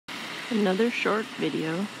Another short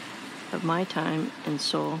video of my time in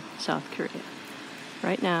Seoul, South Korea.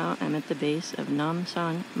 Right now I'm at the base of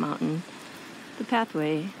Namsan Mountain, the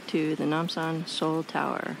pathway to the Namsan Seoul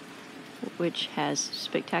Tower, which has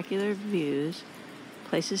spectacular views,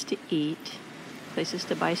 places to eat, places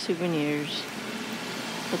to buy souvenirs.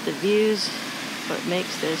 But the views, what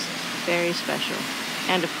makes this very special.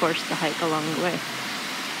 And of course the hike along the way.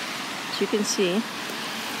 As you can see,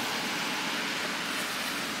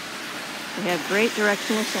 they have great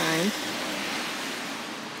directional signs.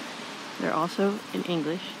 They're also in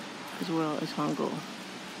English as well as Hangul.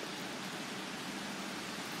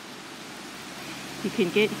 You can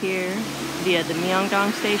get here via the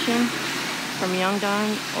Myeongdong station from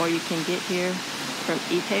Myeongdong, or you can get here from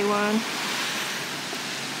Itaewon.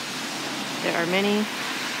 There are many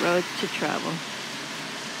roads to travel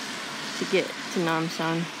to get to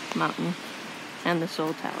Namsan Mountain and the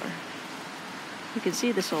Seoul Tower. You can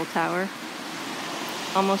see the Seoul Tower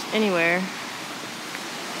almost anywhere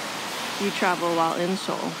you travel while in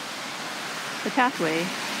Seoul. The pathway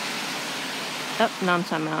up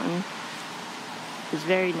Namsan Mountain is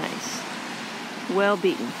very nice, well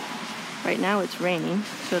beaten. Right now it's raining,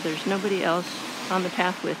 so there's nobody else on the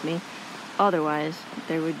path with me. Otherwise,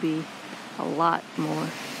 there would be a lot more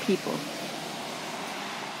people.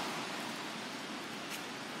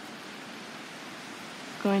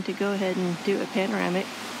 Going to go ahead and do a panoramic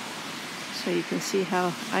so you can see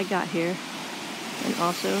how I got here and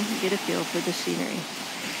also get a feel for the scenery.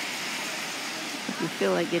 If you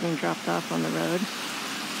feel like getting dropped off on the road,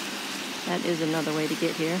 that is another way to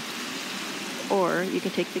get here. Or you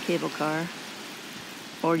can take the cable car,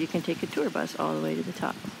 or you can take a tour bus all the way to the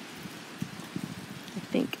top. I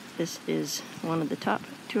think this is one of the top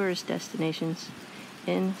tourist destinations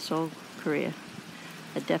in Seoul, Korea.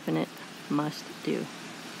 A definite must-do.